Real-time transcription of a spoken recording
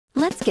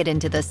Let's get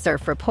into the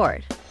surf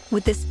report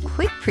with this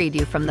quick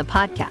preview from the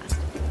podcast.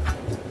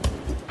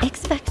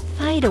 Expect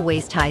 5 to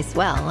waist-high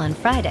swell on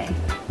Friday,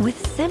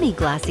 with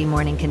semi-glassy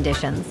morning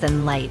conditions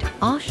and light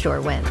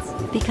offshore winds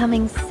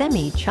becoming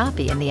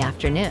semi-choppy in the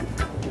afternoon.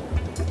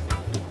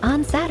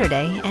 On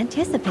Saturday,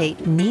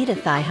 anticipate knee to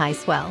thigh-high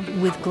swell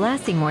with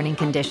glassy morning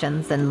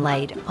conditions and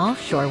light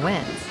offshore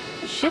winds,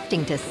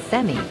 shifting to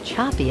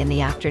semi-choppy in the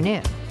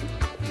afternoon.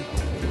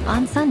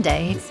 On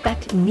Sunday,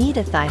 expect knee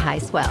to thigh-high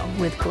swell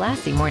with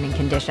glassy morning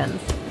conditions,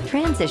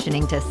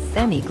 transitioning to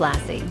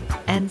semi-glassy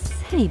and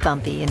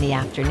semi-bumpy in the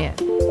afternoon.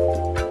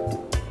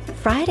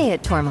 Friday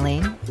at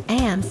Tourmaline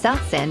and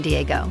South San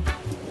Diego.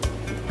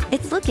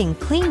 It's looking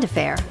clean to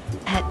fair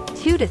at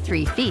 2 to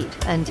 3 feet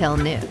until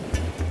noon.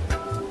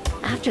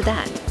 After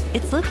that,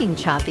 it's looking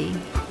choppy,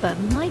 but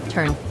might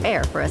turn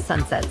fair for a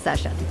sunset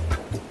session.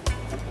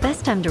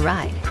 Best time to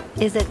ride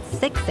is at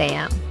 6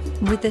 a.m.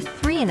 with the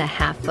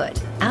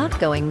 3.5-foot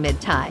outgoing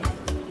mid-tide,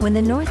 when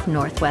the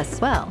north-northwest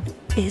swell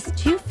is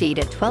 2 feet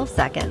at 12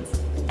 seconds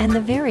and the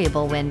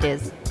variable wind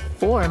is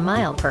 4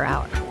 miles per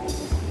hour.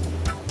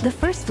 The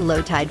first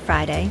low tide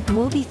Friday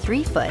will be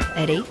 3 foot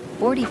at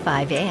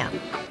 8:45 a.m.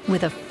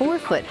 with a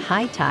 4-foot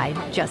high tide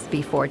just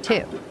before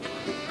 2.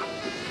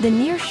 The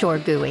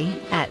nearshore buoy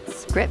at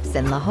Scripps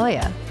in La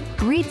Jolla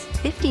reads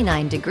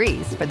 59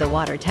 degrees for the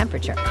water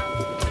temperature.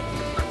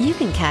 You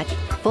can catch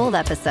full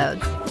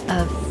episodes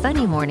of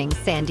Sunny Morning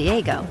San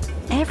Diego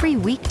every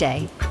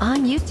weekday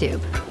on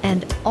YouTube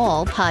and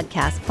all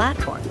podcast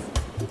platforms.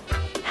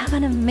 Have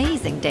an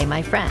amazing day,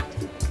 my friend.